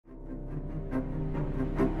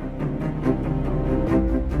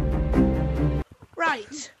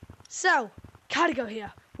Right, so Cadigo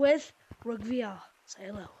here with RugVR. Say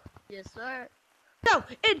hello. Yes, sir. So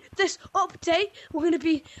in this update, we're gonna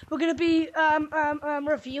be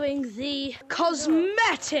reviewing the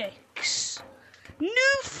cosmetics,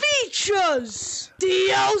 new features,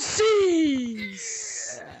 DLCs,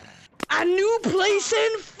 a new place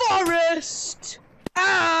in Forest,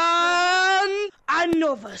 and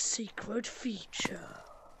another secret feature.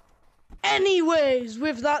 Anyways,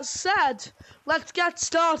 with that said, let's get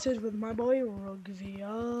started with my boy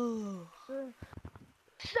RugVR.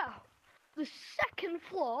 So, the second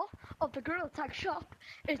floor of the Gorilla Tag shop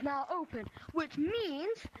is now open, which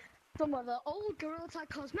means some of the old Gorilla Tag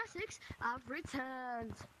cosmetics have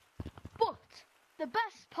returned. But the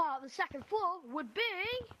best part of the second floor would be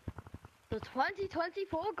the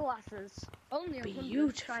 2024 glasses. Only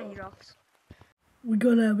 100 shiny rocks. We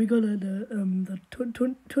got the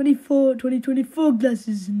 2024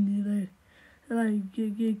 glasses and like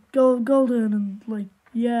golden and like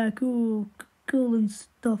cool and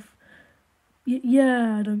stuff.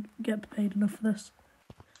 Yeah, I don't get paid enough for this.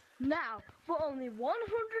 Now, for only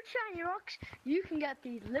 100 shiny rocks, you can get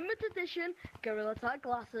these limited edition Gorilla Tag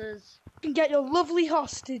glasses. You can get your lovely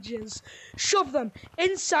hostages, shove them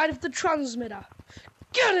inside of the transmitter.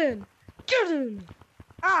 Get in!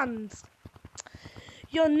 And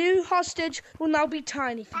your new hostage will now be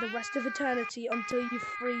tiny for the rest of eternity until you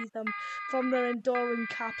free them from their enduring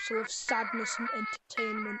capsule of sadness and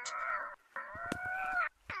entertainment.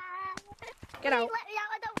 Get out. Let me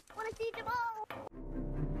out, I don't want to see them all.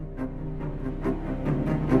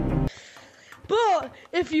 But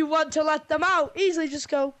if you want to let them out, easily just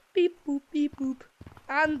go beep boop beep boop,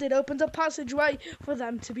 and it opens a passageway for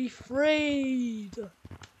them to be freed.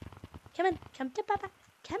 Come to Papa,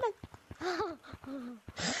 come on.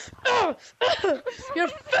 You're a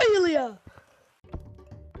failure!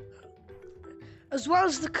 As well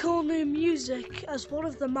as the cool new music as one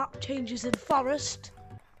of the map changes in Forest,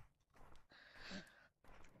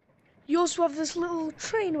 you also have this little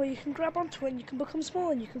train where you can grab onto it and you can become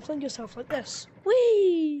small and you can fling yourself like this.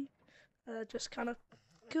 Whee! Just kind of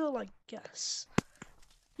cool, I guess.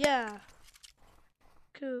 Yeah.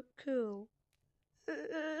 Cool.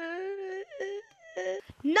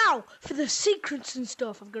 Now, for the secrets and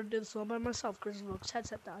stuff, I'm going to do this all by myself because Rogue's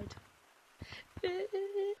headset died.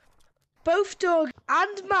 Both Doug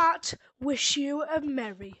and Matt wish you a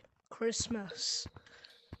Merry Christmas.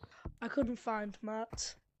 I couldn't find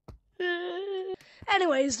Matt.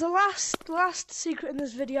 Anyways, the last secret in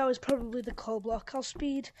this video is probably the coal block.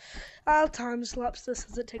 I'll time lapse this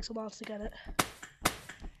as it takes a while to get it.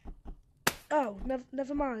 Oh,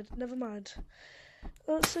 never mind.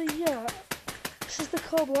 So yeah, this is the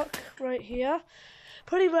coal block right here.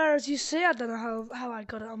 Pretty rare as you see. I don't know how I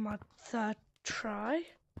got it on my third try.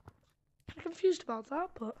 I'm confused about that,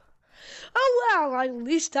 but oh well, at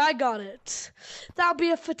least I got it. That'll be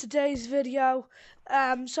it for today's video.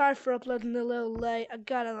 Sorry for uploading a little late. I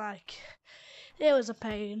gotta it was a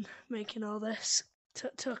pain making all this.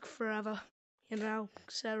 Took forever,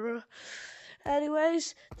 etc.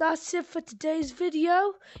 Anyways, that's it for today's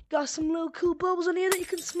video. Got some little cool bubbles on here that you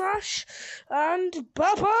can smash. And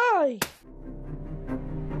bye-bye!